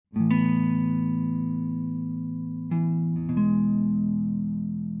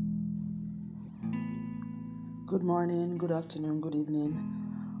Good morning, good afternoon, good evening.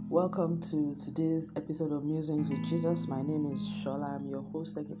 Welcome to today's episode of Musings with Jesus. My name is Shola. I'm your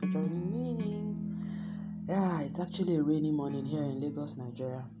host. Thank you for joining me. It's actually a rainy morning here in Lagos,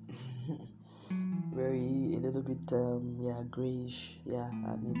 Nigeria. A little bit grayish.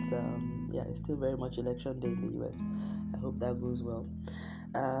 And it's still very much election day in the US. I hope that goes well.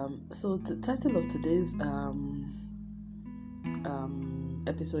 So the title of today's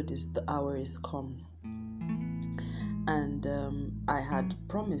episode is "The Hour Is Come." And I had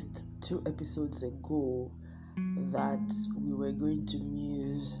promised 2 episodes ago that we were going to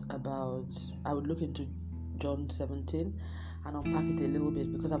muse about, I would look into John 17 and unpack it a little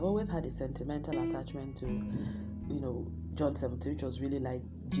bit, because I've always had a sentimental attachment to, John 17, which was really like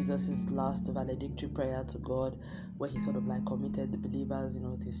Jesus' last valedictory prayer to God, where he sort of like committed the believers,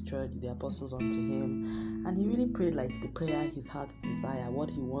 his church, the apostles unto him. And he really prayed like the prayer his heart's desire, what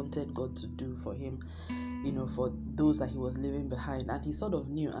he wanted God to do for him, for those that he was leaving behind. And he sort of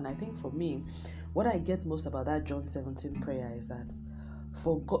knew. And I think for me, what I get most about that John 17 prayer is that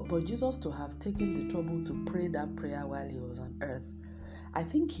for Jesus to have taken the trouble to pray that prayer while he was on earth, I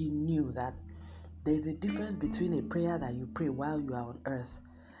think he knew that there's a difference between a prayer that you pray while you are on earth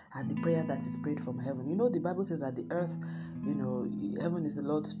and the prayer that is prayed from heaven. The Bible says that the earth, heaven is the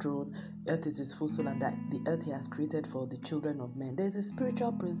Lord's throne, earth is his footstool, and that the earth he has created for the children of men. There's a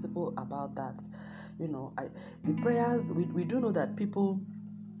spiritual principle about that. The prayers, we do know that people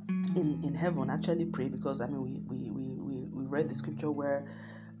in heaven actually pray, because we read the scripture where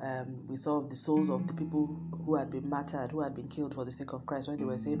we saw the souls of the people who had been martyred, who had been killed for the sake of Christ, when they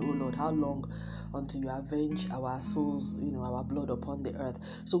were saying, "Oh Lord, how long until you avenge our souls, our blood upon the earth?"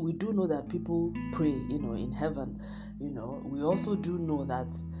 So we do know that people pray, in heaven. We also do know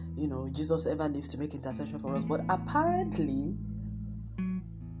that, Jesus ever lives to make intercession for us. But apparently,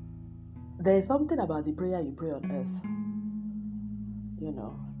 there is something about the prayer you pray on earth.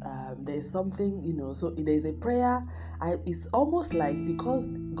 There's something, so there's a prayer. It's almost like, because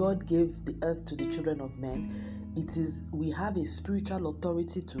God gave the earth to the children of men, we have a spiritual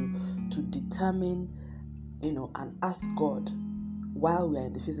authority to determine, and ask God while we are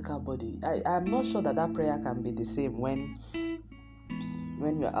in the physical body. I'm not sure that prayer can be the same when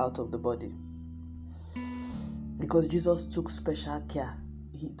we are out of the body, because Jesus took special care.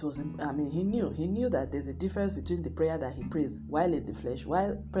 He knew that there's a difference between the prayer that he prays while in the flesh,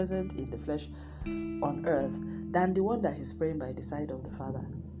 while present in the flesh on earth, than the one that he's praying by the side of the Father.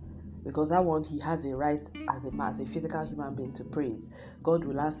 Because that one, he has a right as a physical human being to praise. God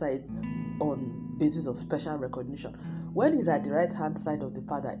will answer it on basis of special recognition. When he's at the right hand side of the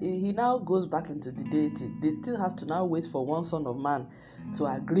Father, he now goes back into the deity. They still have to now wait for one Son of Man to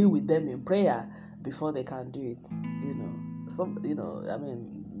agree with them in prayer before they can do it.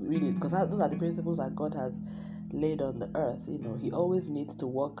 Really, because those are the principles that God has laid on the earth. He always needs to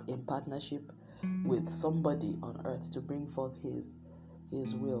work in partnership with somebody on earth to bring forth his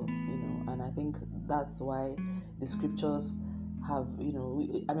will, and I think that's why the scriptures have,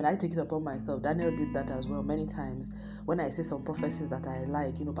 I take it upon myself. Daniel did that as well many times. When I say some prophecies that I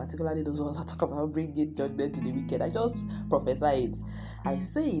like, particularly those ones that talk about bringing judgment to the wicked, I just prophesy it. I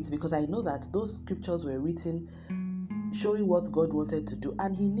say it because I know that those scriptures were written showing what God wanted to do,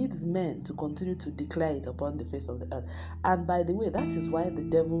 and he needs men to continue to declare it upon the face of the earth. And by the way, that is why the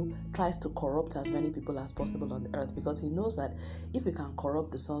devil tries to corrupt as many people as possible on the earth, because he knows that if he can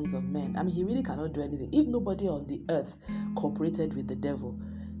corrupt the sons of men, he really cannot do anything. If nobody on the earth cooperated with the devil,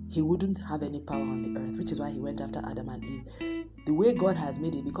 he wouldn't have any power on the earth, which is why he went after Adam and Eve. The way God has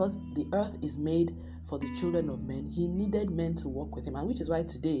made it, because the earth is made for the children of men, he needed men to walk with him, and which is why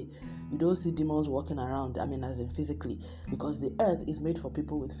today you don't see demons walking around, as in physically, because the earth is made for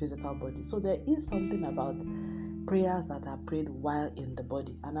people with physical bodies. So there is something about prayers that are prayed while in the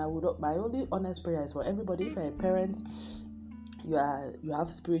body. And my only honest prayer is for everybody. If you're a parent, you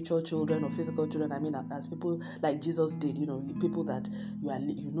have spiritual children or physical children, as people like Jesus did, people that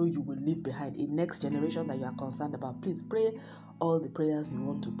you will leave behind, a next generation that you are concerned about, please pray all the prayers you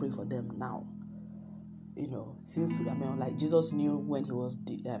want to pray for them now. Since like Jesus knew when he was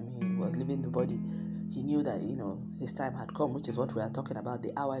leaving the body, he knew that his time had come, which is what we are talking about.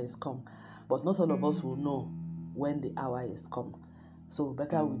 The hour is come, but not all of us will know when the hour is come. So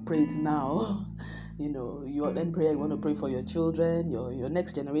better we pray it now. Your then prayer, you want to pray for your children, your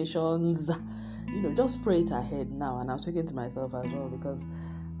next generations. Just pray it ahead now. And I'm speaking to myself as well, because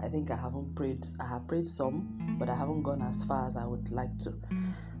I think I have prayed some, but I haven't gone as far as I would like to.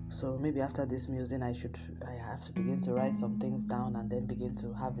 So maybe after this musing, I have to begin to write some things down, and then begin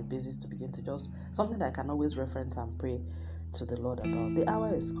to have a basis to begin to just something that I can always reference and pray, to the Lord about. The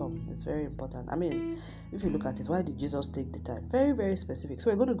hour is come. It's very important. I mean, if you look at it, why did Jesus take the time? Very, very specific. So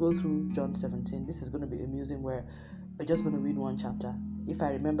we're going to go through John 17. This is going to be amusing, where we're just going to read one chapter. If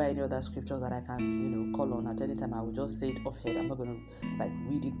I remember any other scriptures that I can, call on at any time, I will just say it off head. I'm not going to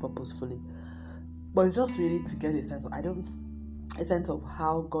read it purposefully. But it's just really to get a sense of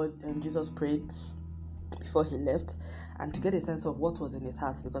how God and Jesus prayed before he left, and to get a sense of what was in his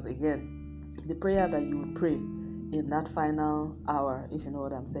heart. Because again, the prayer that you would pray in that final hour, if you know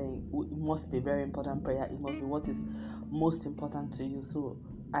what I'm saying, it must be a very important prayer. It must be what is most important to you. So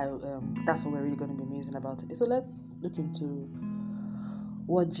that's what we're really going to be musing about today. So let's look into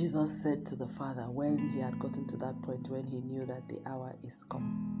what Jesus said to the Father when he had gotten to that point when he knew that the hour is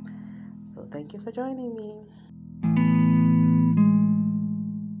come. So thank you for joining me.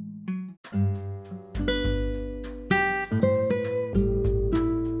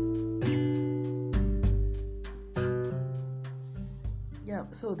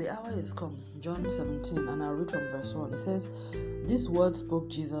 So the hour is come, John 17, and I'll read from verse 1. It says, "These words spoke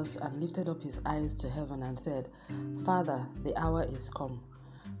Jesus, and lifted up his eyes to heaven, and said, Father, the hour is come.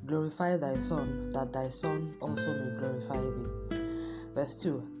 Glorify thy Son, that thy Son also may glorify thee." Verse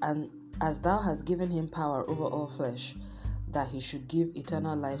 2, "And as thou hast given him power over all flesh, that he should give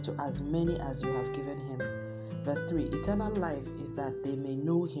eternal life to as many as you have given him." Verse 3, "Eternal life is that they may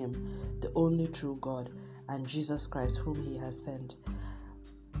know him, the only true God, and Jesus Christ, whom he has sent.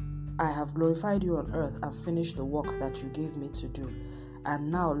 I have glorified you on earth and finished the work that you gave me to do.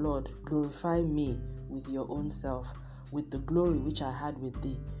 And now, Lord, glorify me with your own self, with the glory which I had with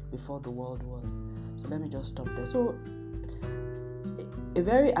thee before the world was." So let me just stop there. So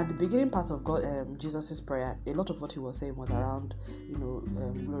at the beginning part of Jesus' prayer, a lot of what he was saying was around,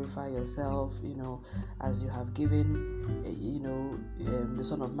 glorify yourself, as you have given, the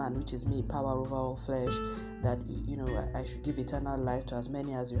Son of Man, which is me, power over all flesh, that, I should give eternal life to as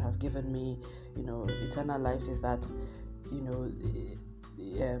many as you have given me. Eternal life is that,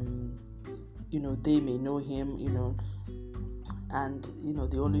 they may know him, and,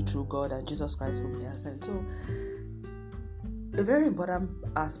 the only true God, and Jesus Christ, whom he has sent. So a very important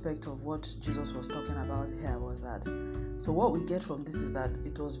aspect of what Jesus was talking about here was that, so what we get from this is that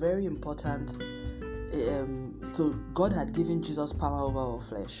it was very important. So God had given Jesus power over all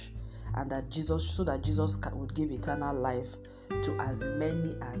flesh, and that Jesus would give eternal life to as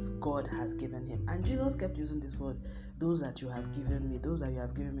many as God has given him. And Jesus kept using this word, "Those that you have given me, those that you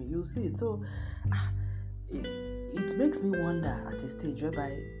have given me." You'll see it. So it makes me wonder at a stage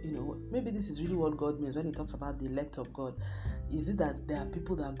whereby, maybe this is really what God means when he talks about the elect of God. Is it that there are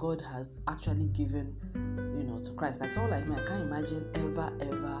people that God has actually given, to Christ? Like someone like me, I can't imagine ever,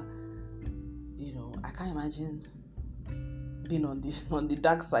 I can't imagine being on the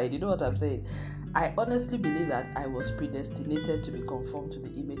dark side. You know what I'm saying? I honestly believe that I was predestinated to be conformed to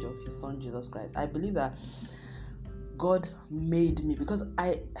the image of his Son, Jesus Christ. I believe that God made me, because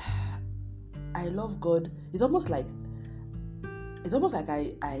I love God. It's almost like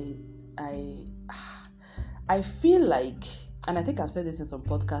I feel like, and I think I've said this in some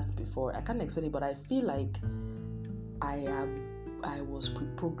podcasts before, I can't explain it, but I feel like I was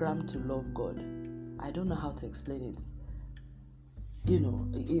pre-programmed to love God. I don't know how to explain it.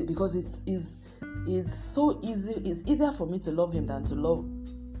 Because it's so easy. It's easier for me to love him than to love,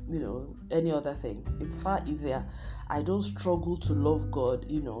 any other thing. It's far easier. I don't struggle to love God.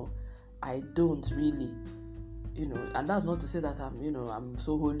 I don't really. And that's not to say that I'm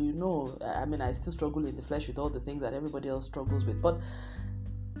so holy. No, I mean, I still struggle in the flesh with all the things that everybody else struggles with. But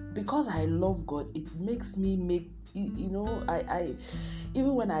because I love God, it makes me I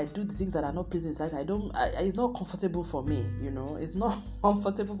even when I do the things that are not pleasing in sight, it's not comfortable for me. It's not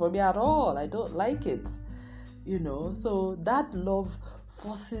comfortable for me at all. I don't like it. So that love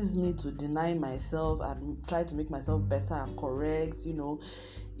forces me to deny myself and try to make myself better and correct.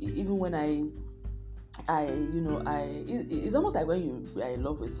 Even when it's almost like when you are in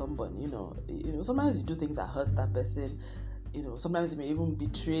love with someone, sometimes you do things that hurt that person. Sometimes you may even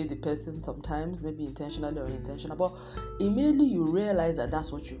betray the person, sometimes maybe intentionally or unintentional, but immediately you realize that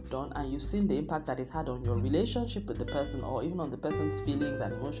that's what you've done, and you've seen the impact that it's had on your relationship with the person, or even on the person's feelings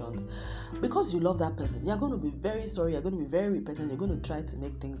and emotions. Because you love that person, you're going to be very sorry, you're going to be very repentant, you're going to try to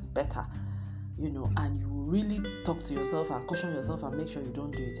make things better, and you really talk to yourself and caution yourself and make sure you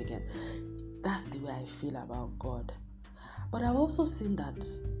don't do it again. That's the way I feel about God. But I've also seen that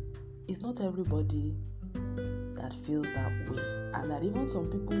it's not everybody that feels that way, and that even some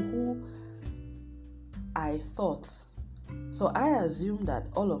people who I assume that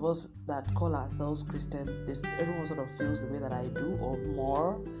all of us that call ourselves Christian, everyone sort of feels the way that I do or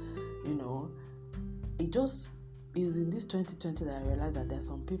more. It just is in this 2020 that I realized that there are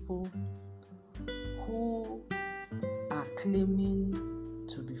some people who are claiming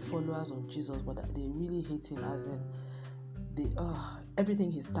to be followers of Jesus, but they really hate him, as in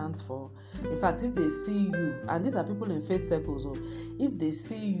everything he stands for. In fact, if they see you, and these are people in faith circles, if they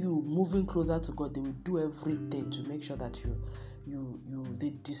see you moving closer to God, they will do everything to make sure that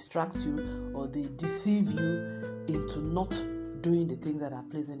they distract you or they deceive you into not doing the things that are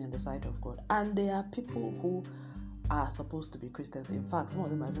pleasing in the sight of God. And there are people who are supposed to be Christians. In fact, some of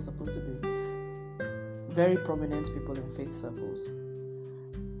them are even supposed to be very prominent people in faith circles.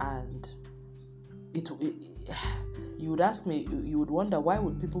 And you would ask me, you would wonder, why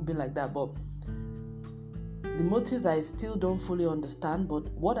would people be like that? But the motives I still don't fully understand, but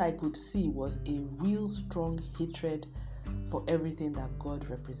what I could see was a real strong hatred for everything that God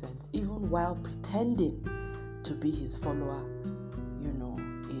represents, even while pretending to be his follower,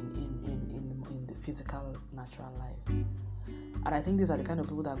 in the physical, natural life. And I think these are the kind of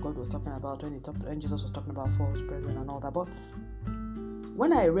people that God was talking about when Jesus was talking about false brethren and all that. But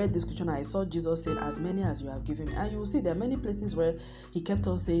when I read this scripture, I saw Jesus saying, as many as you have given me. And you will see there are many places where he kept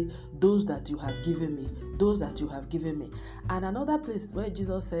on saying, those that you have given me, those that you have given me. And another place where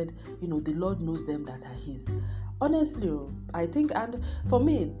Jesus said, the Lord knows them that are his. Honestly, I think, and for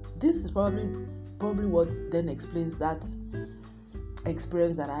me, this is probably what then explains that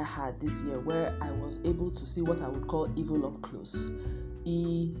experience that I had this year, where I was able to see what I would call evil up close.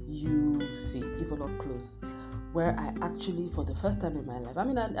 EUC, evil up close. Where I actually, for the first time in my life,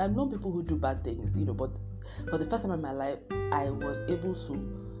 I've known people who do bad things, but for the first time in my life, I was able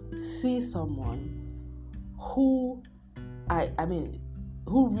to see someone who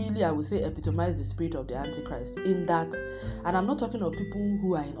who really, I would say, epitomized the spirit of the Antichrist in that. And I'm not talking of people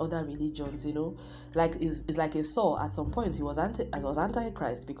who are in other religions, like it's like a Saul. At some point he was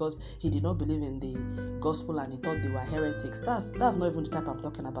Antichrist because he did not believe in the gospel and he thought they were heretics. That's not even the type I'm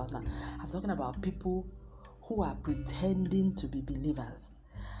talking about now. I'm talking about people who are pretending to be believers,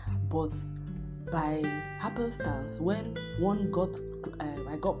 but by happenstance, when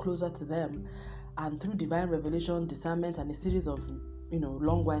I got closer to them, and through divine revelation, discernment, and a series of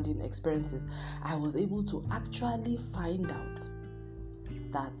long-winding experiences, I was able to actually find out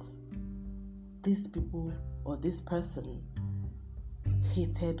that these people or this person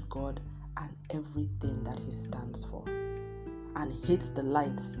hated God and everything that he stands for, and hates the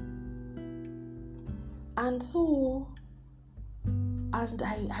light. And so, I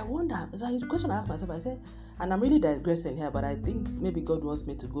wonder, it's a question I asked myself. I said, and I'm really digressing here, but I think maybe God wants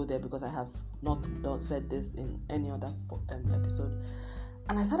me to go there because I have not said this in any other episode.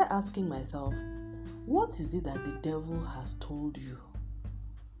 And I started asking myself, what is it that the devil has told you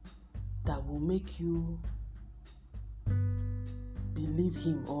that will make you believe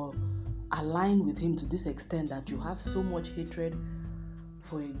him or align with him to this extent that you have so much hatred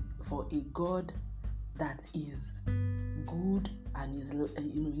for a God that is good and is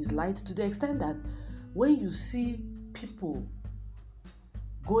his light, to the extent that when you see people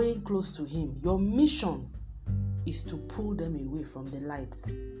going close to him, your mission is to pull them away from the light,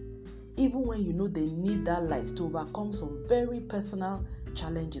 even when you know they need that light to overcome some very personal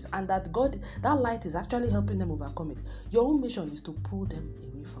challenges, and that light is actually helping them overcome it. Your own mission is to pull them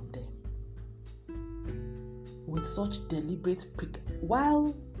away from there with such deliberate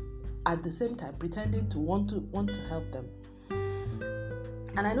while at the same time pretending to want to help them.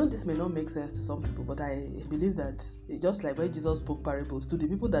 And I know this may not make sense to some people, but I believe that just like when Jesus spoke parables to the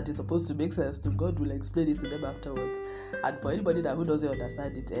people that it's supposed to make sense to, God will explain it to them afterwards. And for anybody who doesn't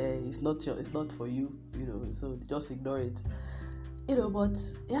understand it, it's not for you, so just ignore it. But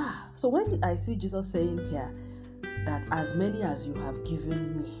yeah. So when I see Jesus saying here that as many as you have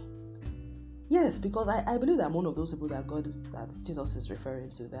given me, yes, because I believe that I'm one of those people that Jesus is referring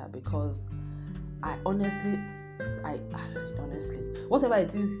to there, because I honestly, whatever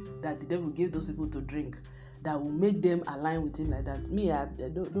it is that the devil gave those people to drink that will make them align with him like that, me, I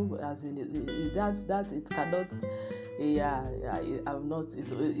don't, as in that it cannot. I'm not.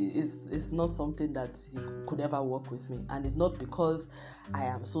 It's not something that he could ever work with me, and it's not because I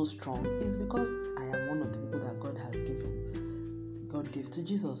am so strong. It's because I am one of the people that God gave to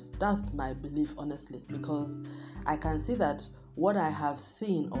Jesus. That's my belief, honestly, because I can see that what I have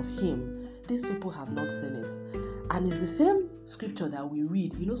seen of him, these people have not seen it. And it's the same scripture that we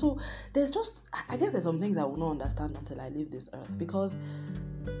read, so I guess there's some things I will not understand until I leave this earth, because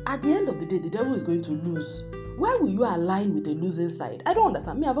at the end of the day, the devil is going to lose. Why will you align with the losing side? I don't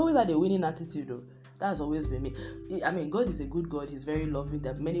understand. I've always had a winning attitude, though. That's always been me. I mean, God is a good God. He's very loving.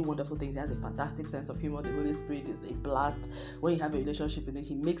 There are many wonderful things. He has a fantastic sense of humor. The Holy Spirit is a blast. When you have a relationship with him,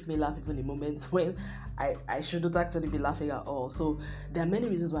 he makes me laugh even in moments when I shouldn't actually be laughing at all. So there are many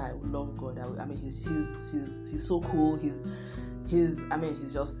reasons why I love God. I mean, he's so cool. He's just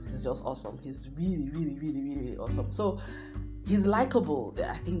awesome. He's really, really, really, really, really awesome. So he's likable.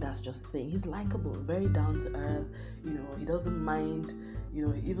 I think that's just the thing. He's likable, very down to earth. He doesn't mind.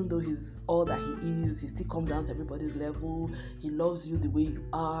 Even though he's all that he is, he still comes down to everybody's level. He loves you the way you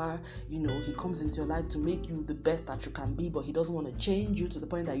are. He comes into your life to make you the best that you can be, but he doesn't want to change you to the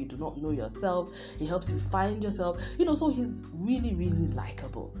point that you do not know yourself. He helps you find yourself. So he's really, really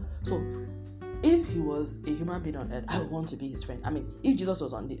likable. So if he was a human being on earth, I would want to be his friend. I mean, if Jesus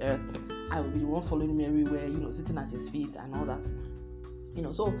was on the earth, I would be the one following him everywhere, sitting at his feet and all that.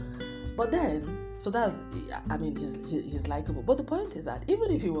 So that's, I mean, he's likable. But the point is that even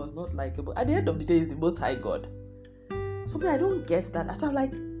if he was not likable, at the end of the day, he's the Most High God. So I don't get that. So I'm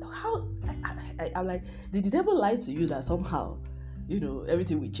like, how? I'm like, did the devil lie to you that somehow,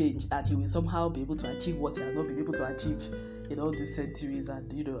 everything will change and he will somehow be able to achieve what he has not been able to achieve in all these centuries,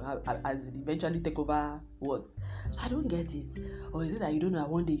 and as it eventually take over what? So I don't get it. Or is it that you don't know that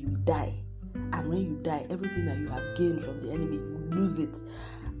one day you will die, and when you die, everything that you have gained from the enemy, you lose it?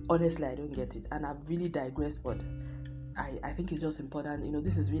 Honestly, I don't get it, and I've really digressed, but I think it's just important.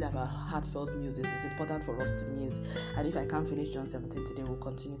 This is really about heartfelt music. It's important for us to muse, and if I can't finish John 17 today, we'll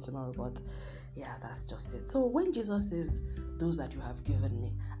continue tomorrow. But yeah, that's just it. So when Jesus says, "Those that you have given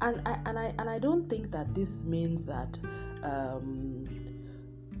me," and I don't think that this means that I'm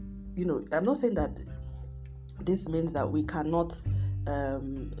not saying that this means that we cannot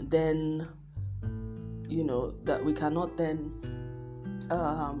then that we cannot then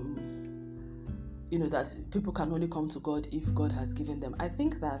that people can only come to God if God has given them. I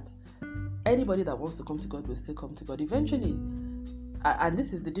think that anybody that wants to come to God will still come to God eventually. And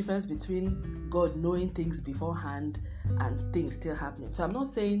this is the difference between God knowing things beforehand and things still happening. So I'm not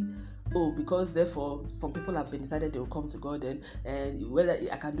saying, because therefore some people have been decided they will come to God, and whether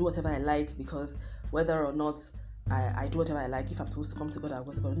I can do whatever I like, because whether or not I do whatever I like, if I'm supposed to come to God, I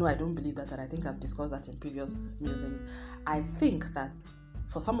go to God. No, I don't believe that, and I think I've discussed that in previous musings. I think that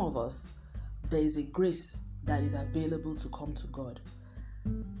for some of us, there is a grace that is available to come to God,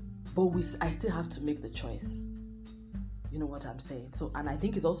 but I still have to make the choice. You know what I'm saying? So, and I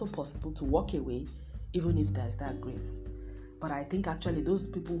think it's also possible to walk away even if there's that grace. But I think actually those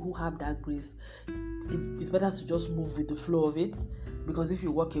people who have that grace, it's better to just move with the flow of it, because if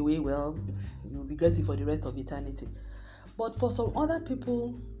you walk away, well, you'll regret it for the rest of eternity. But for some other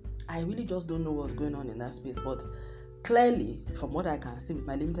people, I really just don't know what's going on in that space. But clearly, from what I can see with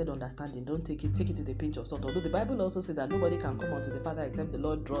my limited understanding, don't take it with a pinch of salt. Although the Bible also says that nobody can come unto the Father except the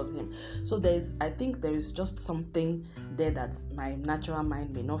Lord draws him. So I think there is just something there that my natural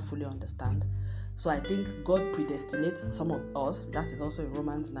mind may not fully understand. So I think God predestinates some of us. That is also in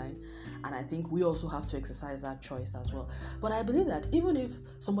Romans 9. And I think we also have to exercise that choice as well. But I believe that even if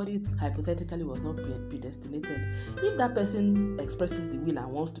somebody hypothetically was not predestinated, if that person expresses the will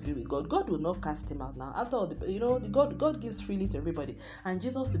and wants to be with God, God will not cast him out now. After all, God gives freely to everybody. And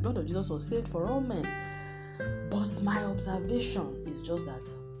the blood of Jesus was saved for all men. But my observation is just that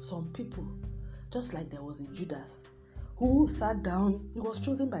some people, just like there was a Judas who sat down, he was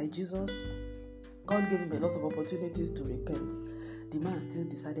chosen by Jesus. God gave him a lot of opportunities to repent. The man still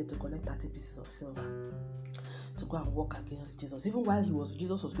decided to collect 30 pieces of silver to go and walk against Jesus. Even while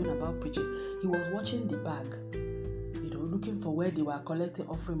Jesus was going about preaching, he was watching the bag, looking for where they were collecting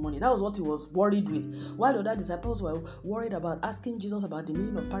offering money. That was what he was worried with. While the other disciples were worried about asking Jesus about the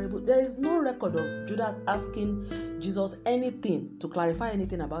meaning of parable, there is no record of Judas asking Jesus anything to clarify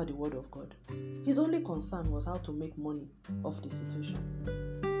anything about the word of God. His only concern was how to make money off the situation.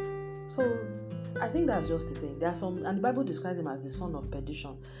 So I think that's just the thing. There are some, and the Bible describes him as the son of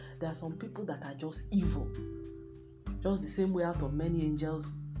perdition. There are some people that are just evil. Just the same way out of many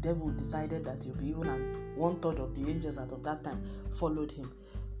angels, devil decided that he'll be evil, and 1/3 of the angels out of that time followed him.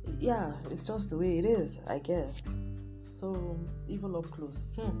 Yeah, it's just the way it is, I guess. So, evil up close.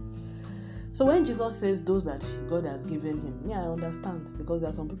 So when Jesus says those that God has given him, I understand, because there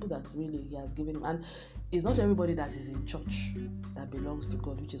are some people that really he has given him, and it's not everybody that is in church that belongs to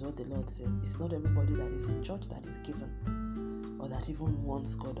God, which is what the Lord says. It's not everybody that is in church that is given, or that even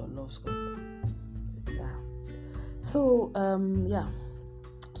wants God or loves God. Yeah. So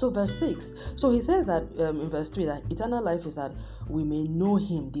So verse 6. So he says that in verse 3 that eternal life is that we may know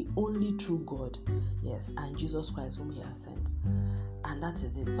him, the only true God, yes, and Jesus Christ whom he has sent. And that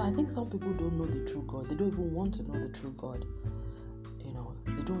is it. So I think some people don't know the true God. They don't even want to know the true God.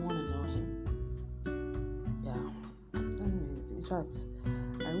 They don't want to know him. fact,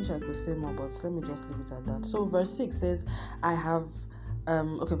 I wish I could say more, but let me just leave it at that. So verse 6 says, I have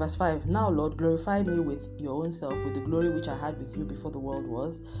verse 5, now Lord, glorify me with your own self, with the glory which I had with you before the world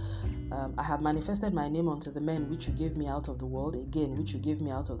was. I have manifested my name unto the men which you gave me out of the world, again, which you gave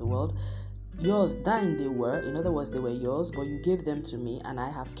me out of the world. Yours, thine they were, in other words, they were yours, but you gave them to me, and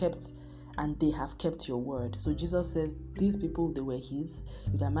they have kept your word. So Jesus says, these people, they were his.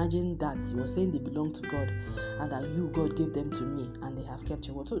 You can imagine that he was saying they belong to God, and that you, God, gave them to me, and they have kept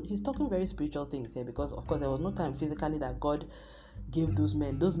your word. So he's talking very spiritual things here, because of course there was no time physically that God gave those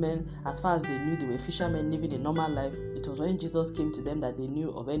men, as far as they knew, they were fishermen living a normal life. It was when Jesus came to them that they knew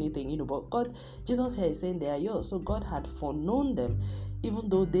of anything, but Jesus here is saying they are yours. So God had foreknown them, even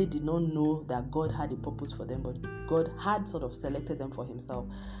though they did not know that God had a purpose for them, but God had sort of selected them for himself.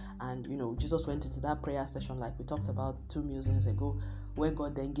 And Jesus went into that prayer session like we talked about 2 musings ago, where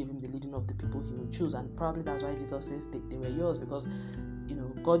God then gave him the leading of the people he would choose. And probably that's why Jesus says they were yours, because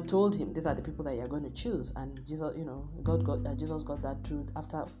God told him these are the people that you are going to choose. And Jesus, Jesus got that truth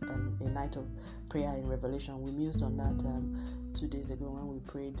after a night of prayer in Revelation. We mused on that 2 days ago when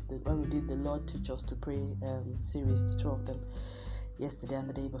we did the Lord Teach Us to Pray series, the 2 of them, yesterday and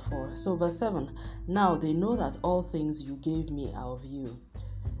the day before. So verse 7, now they know that all things you gave me are of you,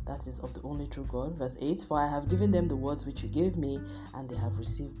 that is, of the only true God. Verse 8, for I have given them the words which you gave me, and they have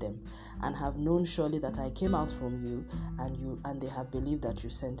received them, and have known surely that I came out from you, and they have believed that you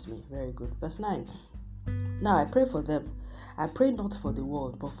sent me. Very good. Verse 9, now I pray for them. I pray not for the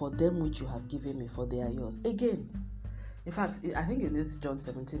world, but for them which you have given me, for they are yours. Again, in fact, I think in this John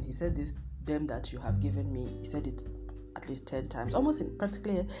 17, he said this, them that you have given me. He said it at least 10 times, almost in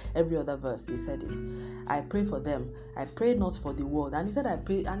practically every other verse he said it. I pray for them. I pray not for the world. And he said I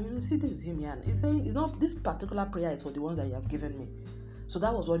pray, and see, this is him here. He's saying it's not, this particular prayer is for the ones that you have given me. So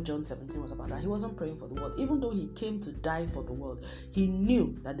that was what John 17 was about, that he wasn't praying for the world. Even though he came to die for the world, he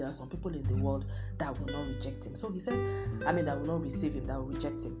knew that there are some people in the world that will not reject him. So he said, that will not receive him, that will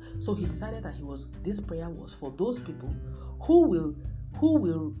reject him. So he decided that this prayer was for those people who will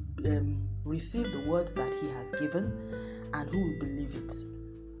receive the words that he has given, and who will believe it.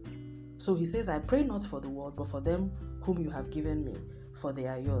 So he says, I pray not for the world, but for them whom you have given me, for they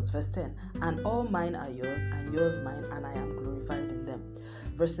are yours. Verse 10, and all mine are yours, and yours mine, and I am glorified in them.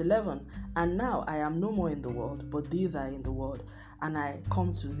 Verse 11, and now I am no more in the world, but these are in the world, and I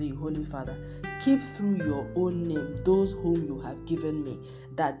come to thee, Holy Father. Keep through your own name those whom you have given me,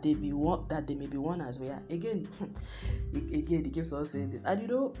 that they may be one as we are. Again, he keeps on saying this.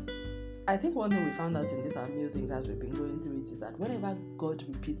 And I think one thing we found out in these musings as we've been going through it is that whenever God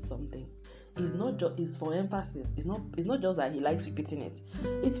repeats something, it's for emphasis. It's not just that he likes repeating it.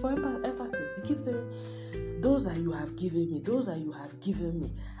 It's for emphasis. He keeps saying, those that you have given me, those that you have given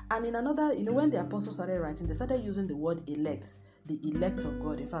me. And in another, when the apostles started writing, they started using the word elect, the elect of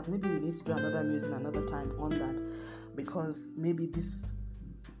God. In fact, maybe we need to do another musing another time on that, because maybe this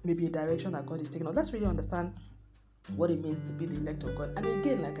may be a direction that God is taking. Let's really understand what it means to be the elect of God. And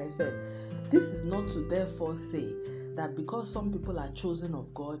again, like I said, this is not to therefore say that because some people are chosen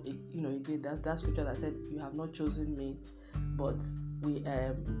of God, again, that's that scripture that said, you have not chosen me, but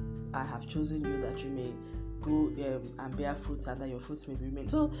I have chosen you that you may go and bear fruits, and that your fruits may remain.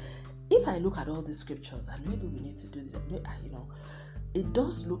 So if I look at all these scriptures, and maybe we need to do this, it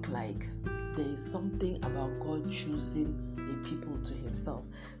does look like there is something about God choosing a people to himself.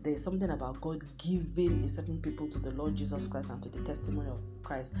 There is something about God giving a certain people to the Lord Jesus Christ and to the testimony of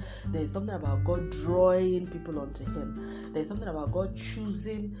Christ. There is something about God drawing people unto him. There is something about God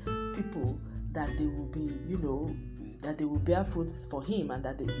choosing people that they will be, that they will bear fruits for him, and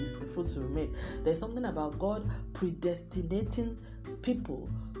that the fruits will remain. There is something about God predestinating people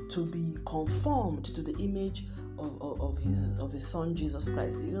to be conformed to the image of his son Jesus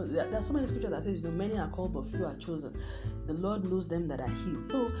Christ. There are so many scriptures that says, many are called but few are chosen. The Lord knows them that are his.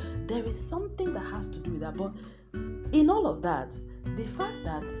 So there is something that has to do with that. But in all of that, the fact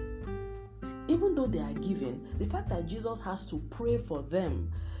that even though they are given, the fact that Jesus has to pray for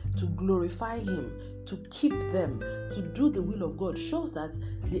them, to glorify him, to keep them, to do the will of God, shows that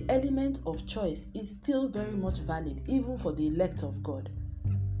the element of choice is still very much valid, even for the elect of God.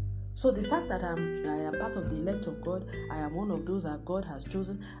 So the fact that I am part of the elect of God, I am one of those that God has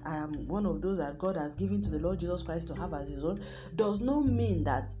chosen, I am one of those that God has given to the Lord Jesus Christ to have as his own, does not mean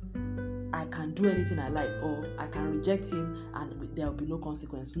that I can do anything I like, or I can reject him and there will be no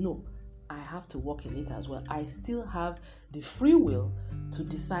consequence. No, I have to walk in it as well. I still have the free will to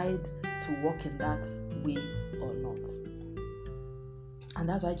decide to walk in that way or not. And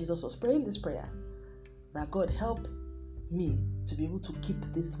that's why Jesus was praying this prayer, that God help me to be able to keep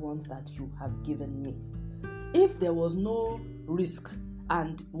these ones that you have given me. if there was no risk,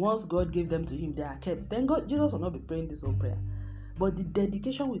 and once God gave them to him, they are kept, then Jesus will not be praying this whole prayer. But the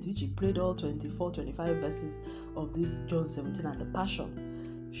dedication with which he prayed all 24, 25 verses of this John 17 and the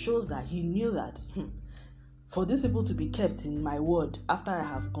Passion shows that he knew that for these people to be kept in my word after I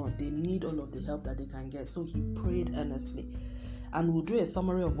have gone, they need all of the help that they can get. So he prayed earnestly. And we'll do a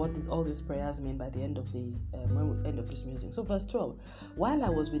summary of what all these prayers mean by the end of the when we end of this music. So verse 12, while I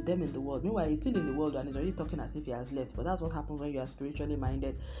was with them in the world, meanwhile he's still in the world and he's already talking as if he has left. But that's what happens when you are spiritually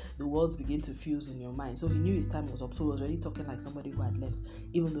minded. The worlds begin to fuse in your mind. So he knew his time was up, so he was already talking like somebody who had left,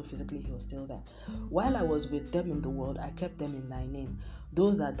 even though physically he was still there. While I was with them in the world, I kept them in thy name.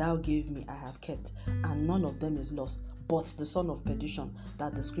 Those that thou gave me I have kept, and none of them is lost, but the son of perdition,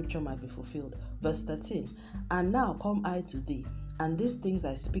 that the scripture might be fulfilled. Verse 13, and now come I to thee, and these things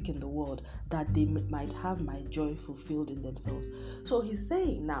I speak in the world, that they might have my joy fulfilled in themselves. So he's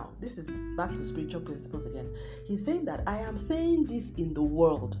saying now, this is back to spiritual principles again. He's saying that I am saying this in the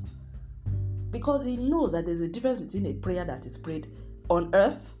world because he knows that there's a difference between a prayer that is prayed on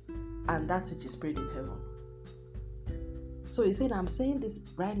earth and that which is prayed in heaven. So he's saying, I'm saying this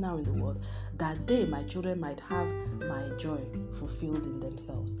right now in the world, that they, my children, might have my joy fulfilled in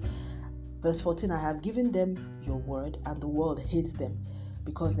themselves. Verse 14, I have given them your word, and the world hates them,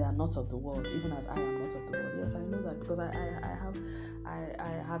 because they are not of the world, even as I am not of the world. Yes, I know that because I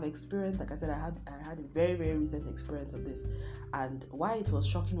have experienced, like I said, I had a very, very recent experience of this. And why it was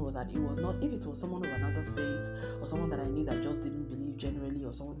shocking was that it was not, if it was someone of another faith, or someone that I knew that just didn't believe generally,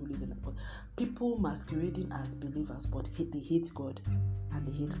 or someone who lives in it, but people masquerading as believers, but they hate God and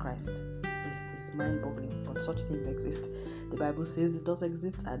they hate Christ. It's mind-boggling, but such things exist. The Bible says it does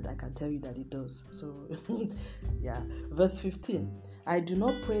exist, and I can tell you that it does. So, yeah. Verse 15, I do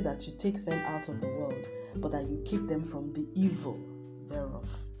not pray that you take them out of the world, but that you keep them from the evil thereof.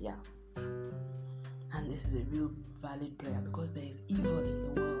 Yeah. And this is a real valid prayer, because there is evil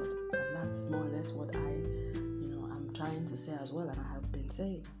in the world, and that's more or less what I'm trying to say as well, and I have been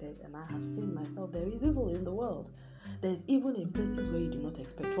saying that, and I have seen myself. There is evil in the world. There's evil in places where you do not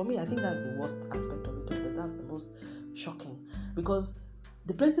expect. For me, I think that's the worst aspect of it all. That's the most shocking, because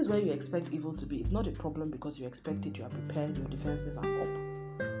the places where you expect evil to be, it's not a problem because you expect it, you are prepared, your defenses are up.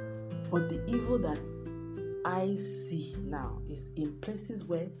 But the evil that I see now is in places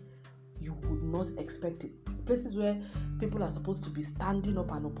where you would not expect it. Places where people are supposed to be standing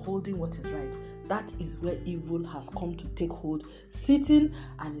up and upholding what is right. That is where evil has come to take hold, sitting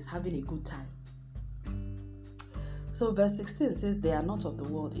and is having a good time. So verse 16 says, they are not of the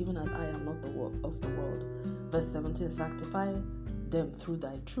world, even as I am not of the world. Verse 17, sanctify them through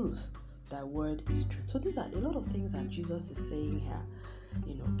thy truth. Thy word is truth. So these are a lot of things that Jesus is saying here.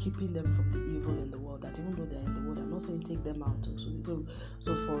 Keeping them from the evil in the world, that even though they're in the world, I'm not saying take them out.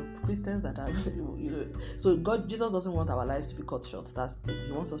 So for Christians that are, so Jesus doesn't want our lives to be cut short. That's it.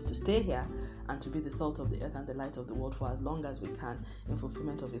 He wants us to stay here and to be the salt of the earth and the light of the world for as long as we can in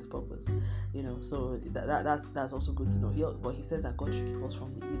fulfillment of his purpose. So that's also good to know. But he says that God should keep us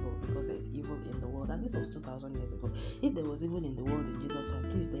from the evil, because there is evil in the world, and this was 2,000 years ago. If there was evil in the world in Jesus' time,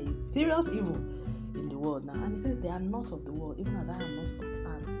 please, there is serious evil in the world now. And he says they are not of the world, even as I am not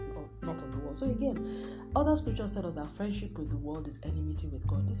of the world. So again, other scriptures tell us that friendship with the world is enmity with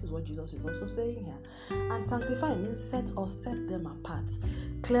God. This is what Jesus is also saying here. And sanctify means set them apart,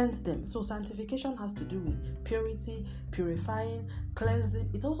 cleanse them. So sanctification has to do with purity, purifying,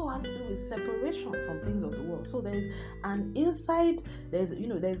 cleansing. It also has to do with separation from things of the world. So there's an inside, there's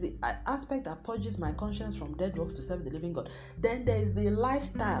the aspect that purges my conscience from dead works to serve the living God. Then there's the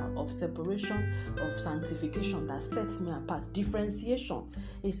lifestyle of separation, of sanctification that sets me apart. Differentiation,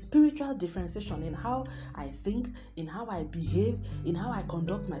 a spiritual differentiation in how I think, in how I behave, in how I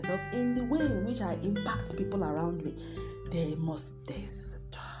conduct myself, in the way in which I impact people around me. There's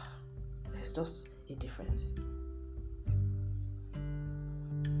just a difference.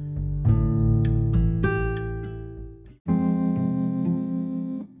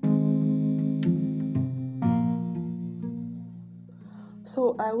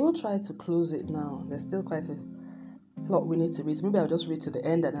 So I will try to close it now. There's still quite a lot we need to read. Maybe I'll just read to the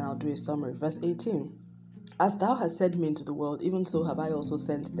end and then I'll do a summary. Verse 18. As thou hast sent me into the world, even so have I also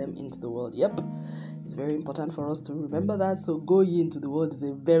sent them into the world. Yep. It's very important for us to remember that. So go ye into the world is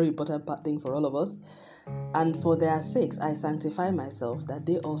a very important thing for all of us. And for their sakes I sanctify myself, that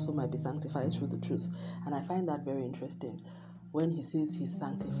they also might be sanctified through the truth. And I find that very interesting. when he says he's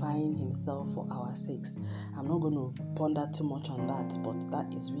sanctifying himself for our sakes. I'm not going to ponder too much on that, but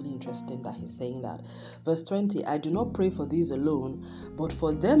that is really interesting that he's saying that. Verse 20, I do not pray for these alone, but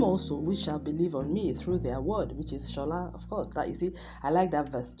for them also which shall believe on me through their word, which is Shola, of course. That, you see, I like that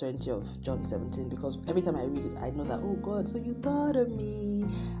verse 20 of John 17, because every time I read it, I know that, oh God, so you thought of me,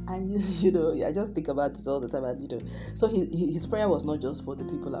 and I just think about this all the time, and so his prayer was not just for the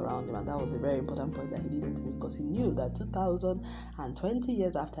people around him, and that was a very important point that he needed to make, because he knew that 2020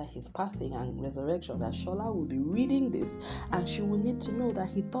 years after his passing and resurrection, that Shola will be reading this, and she will need to know that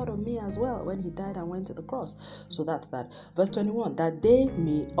he thought of me as well when he died and went to the cross. So that's that. Verse 21, that they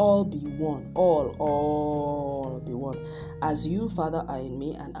may all be one, all be one, as you, Father, are in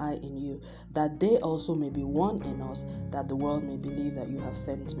me and I in you, that they also may be one in us, that the world may believe that you have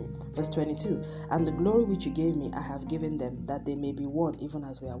sent me. Verse 22, and the glory which you gave me I have given them, that they may be one even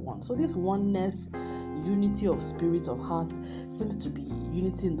as we are one. So this oneness, unity of spirit, of hearts, seems to be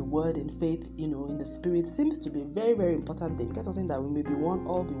unity in the word, in faith, in the spirit, seems to be a very, very important thing. Kept on saying that we may be one,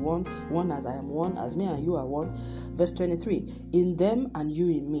 all be one as I am one, as me and you are one. Verse 23, in them and you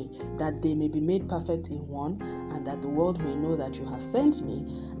in me, that they may be made perfect in one, and that the world may know that you have sent me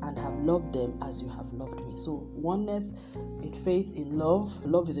and have loved them as you have loved me. So oneness in faith, in love.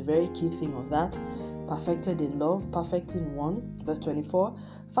 Love is a very key thing of that. Perfected in love, perfect in one. Verse 24,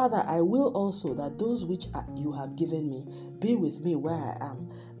 Father, I will also that those which you have given me be with me where I am,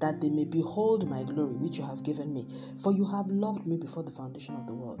 that they may behold my glory which you have given me, for you have loved me before the foundation of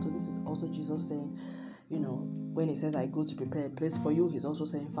the world. So this is also Jesus saying, when he says I go to prepare a place for you, he's also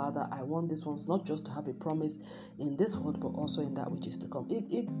saying, Father, I want these ones not just to have a promise in this world, but also in that which is to come.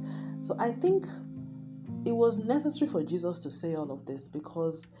 So I think it was necessary for Jesus to say all of this,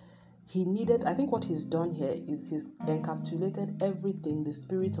 because he needed, I think what he's done here is he's encapsulated everything, the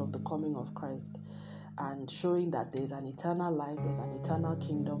spirit of the coming of Christ, and showing that there's an eternal life, there's an eternal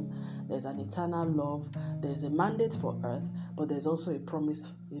kingdom, there's an eternal love, there's a mandate for earth, but there's also a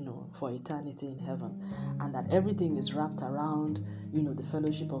promise, for eternity in heaven, and that everything is wrapped around, the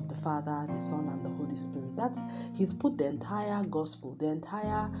fellowship of the Father, the Son, and the Holy Spirit. He's put the entire gospel, the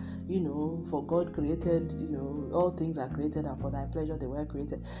entire, for God created, all things are created, and for thy pleasure they were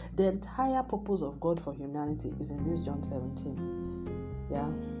created. The entire purpose of God for humanity is in this John 17. Yeah.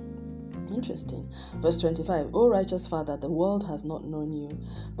 Interesting. Verse 25, O righteous Father, the world has not known you,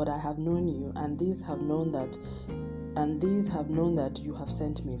 but I have known you, and these have known that you have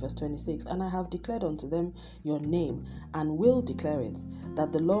sent me. Verse 26, and I have declared unto them your name, and will declare it,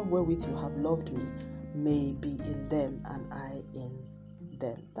 that the love wherewith you have loved me may be in them, and I in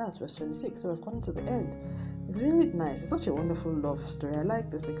them. That's verse 26. So we've come to the end. It's really nice. It's such a wonderful love story. I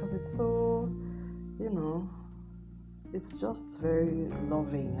like this because it's so, it's just very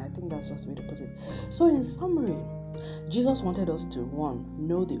loving. I think that's just the way to put it. So in summary, Jesus wanted us to, 1,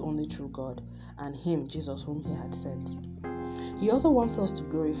 know the only true God, and him, Jesus, whom he had sent. He also wants us to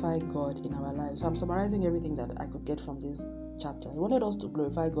glorify God in our lives. So I'm summarizing everything that I could get from this chapter. He wanted us to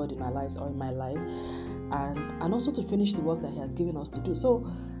glorify God in our lives, or in my life, and also to finish the work that he has given us to do. So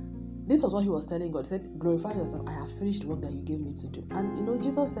this was what he was telling God. He said, glorify yourself. I have finished the work that you gave me to do. And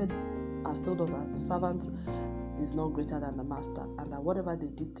Jesus said, has told us, as the servant is not greater than the master, and that whatever they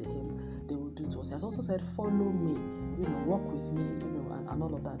did to him, they will do to us. He has also said, follow me, walk with me, and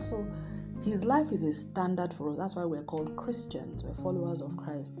all of that. So his life is a standard for us. That's why we're called Christians. We're followers of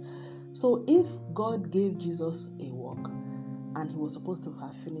Christ. So if God gave Jesus a work, and he was supposed to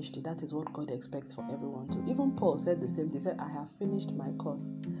have finished it, that is what God expects for everyone too. Even Paul said the same. He said, I have finished my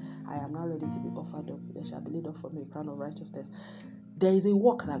course. I am now ready to be offered up. There shall be laid up for me a crown of righteousness. There is a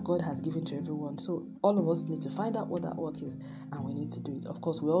work that God has given to everyone. So all of us need to find out what that work is, and we need to do it. Of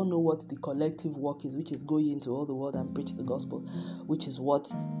course, we all know what the collective work is, which is go ye into all the world and preach the gospel, which is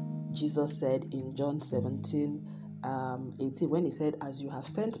what Jesus said in John 17, 18, when he said, as you have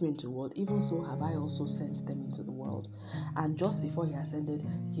sent me into the world, even so have I also sent them into the world. And just before he ascended,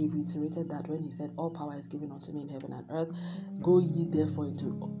 he reiterated that when he said, all power is given unto me in heaven and earth. Go ye therefore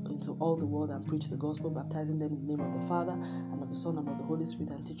into all the world and preach the gospel, baptizing them in the name of the Father and of the Son and of the Holy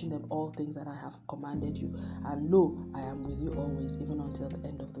Spirit, and teaching them all things that I have commanded you. And lo, I am with you always, even until the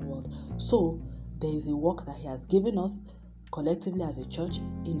end of the world. So there is a work that he has given us, collectively as a church,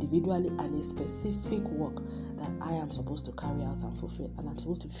 individually, and a specific work that I am supposed to carry out and fulfill, and I'm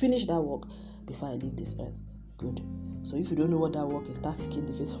supposed to finish that work before I leave this earth. Good. So if you don't know what that work is, start seeking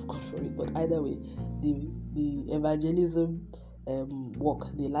the face of God for it. But either way, the evangelism work,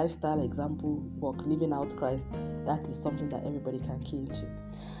 the lifestyle example work, living out Christ, that is something that everybody can key into.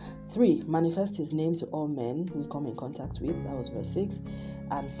 3, manifest his name to all men we come in contact with. That was verse 6.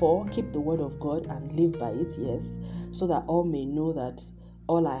 And 4, keep the word of God and live by it. Yes. So that all may know that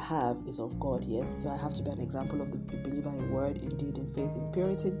all I have is of God. Yes. So I have to be an example of the believer in word, in deed, in faith, in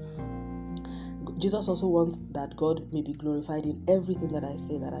purity. Jesus also wants that God may be glorified in everything that I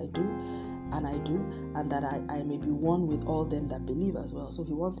say that I do, and that I may be one with all them that believe as well. So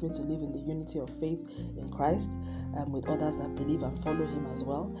he wants me to live in the unity of faith in Christ, with others that believe and follow him as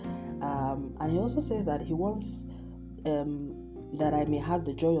well. And he also says that he wants that I may have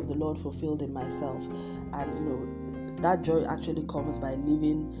the joy of the Lord fulfilled in myself. And that joy actually comes by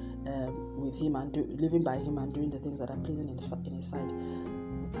living with him and living by him and doing the things that are pleasing in his sight.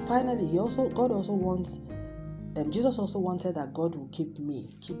 Finally, Jesus also wanted that God will keep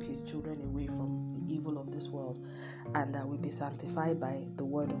his children away from the evil of this world, and that we be sanctified by the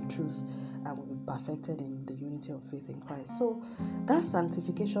word of truth, and will be perfected in the unity of faith in Christ. So that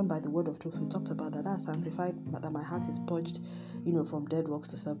sanctification by the word of truth, we talked about that sanctified, that my heart is purged, from dead works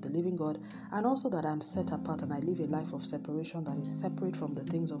to serve the living God, and also that I'm set apart and I live a life of separation that is separate from the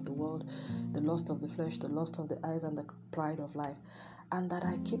things of the world, the lust of the flesh, the lust of the eyes, and the pride of life, and that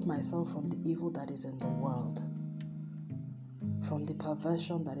I keep myself from the evil that is in the world, from the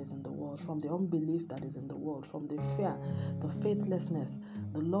perversion that is in the world, from the unbelief that is in the world, from the fear, the faithlessness,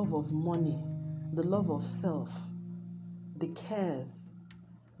 the love of money, the love of self, the cares,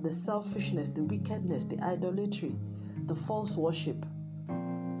 the selfishness, the wickedness, the idolatry, the false worship,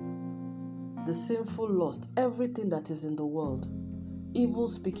 the sinful lust, everything that is in the world, evil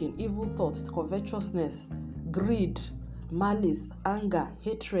speaking, evil thoughts, covetousness, greed, malice, anger,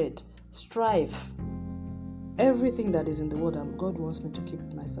 hatred, strife, everything that is in the world, and God wants me to keep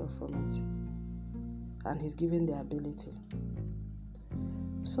myself from it, and he's given the ability.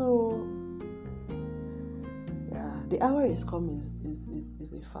 So the hour is coming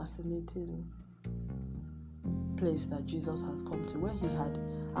is a fascinating place that Jesus has come to, where he had,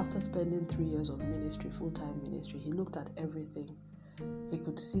 after spending 3 years of ministry, full-time ministry, he looked at everything. He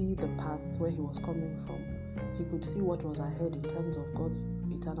could see the past, where he was coming from. He could see what was ahead in terms of God's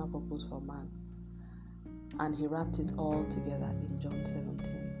eternal purpose for man. And he wrapped it all together in John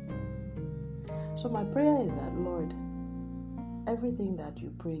 17. So my prayer is that, Lord, everything that you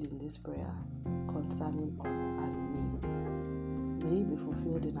prayed in this prayer concerning us and me, may it be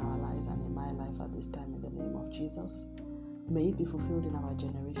fulfilled in our lives and in my life at this time in the name of Jesus. May it be fulfilled in our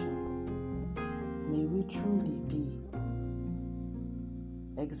generations. May we truly be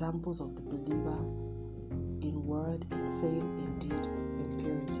examples of the believer in word, in faith, in deed, in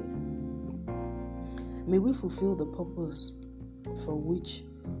purity. May we fulfill the purpose for which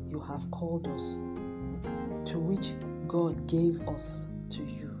you have called us, to which God gave us to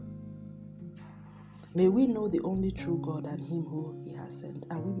you. May we know the only true God and him who he has sent,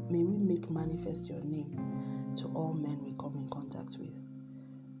 and may we make manifest your name to all men we come in contact with.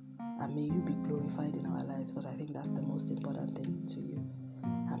 And may you be glorified in our lives, because I think that's the most important thing to you.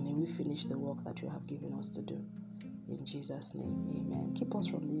 And may we finish the work that you have given us to do. In Jesus' name, amen. Keep us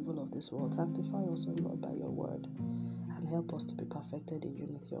from the evil of this world. Sanctify us, O Lord, by your word, and help us to be perfected in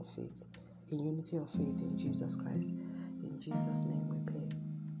unity of faith. In Jesus Christ. In Jesus' name we pray.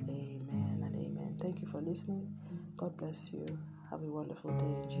 Amen and amen. Thank you for listening. God bless you. Have a wonderful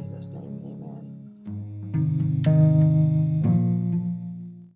day in Jesus' name. Amen.